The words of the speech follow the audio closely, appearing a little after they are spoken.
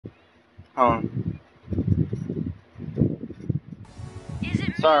Huh. Is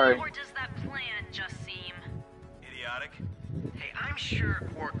it Sorry. me, or does that plan just seem Idiotic? Hey, I'm sure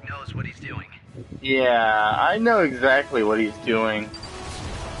Quark knows what he's doing. Yeah, I know exactly what he's doing.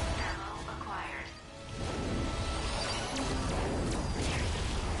 ammo acquired?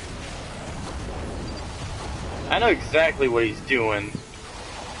 I know exactly what he's doing.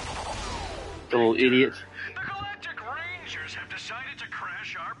 The little idiot. The Galactic Rangers have decided to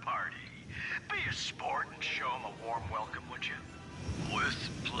crash our party. Be a sport and show them a warm welcome, would you? With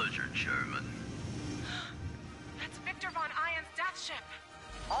pleasure, Chairman. That's Victor Von Ion's death ship.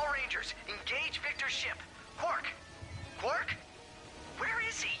 All Rangers, engage Victor's ship. Quark! Quark? Where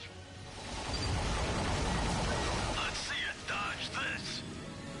is he? Let's see you dodge this.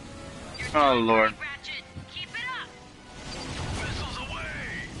 Oh Lord. Ratchet, keep it up. Missiles away!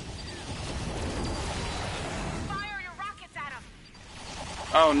 Fire your rockets at him.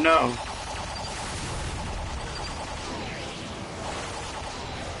 Oh no.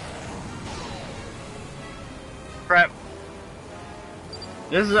 Crap.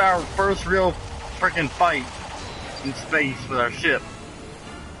 This is our first real freaking fight in space with our ship.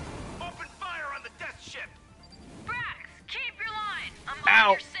 Open fire on the death ship! Brax, keep your line. I'm Ow.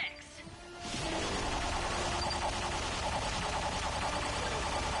 on your 6.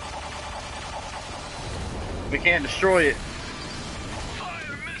 We can't destroy it.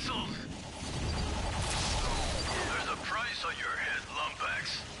 Fire missiles! There's a price on your head,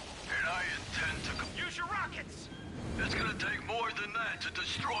 Lumbax. And I intend to use your rockets! It's gonna take more than that to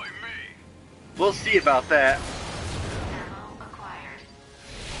destroy me. We'll see about that. Ammo acquired.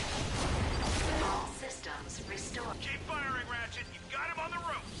 All systems restored. Keep firing, Ratchet. You've got him on the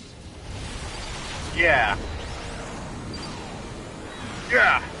ropes. Yeah.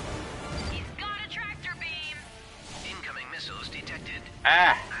 Yeah. He's got a tractor beam. Incoming missiles detected.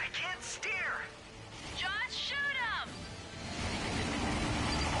 Ah. I can't steer. Just shoot him.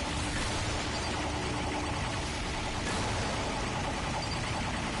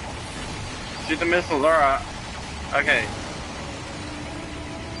 Shoot the missiles, alright. Okay.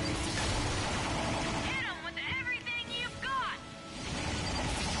 Hit him with everything you've got.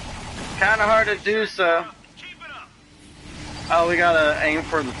 Kinda hard to do so. Keep it up. Oh, we gotta aim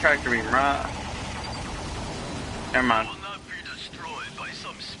for the tractor beam, right? Never mind. Will not be destroyed by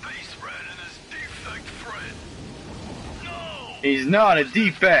some space rat and his defect friend. No! He's not a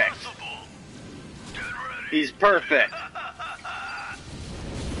defect. Impossible. Get ready. He's perfect.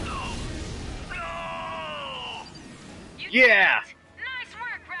 No! No! You Yeah. did it.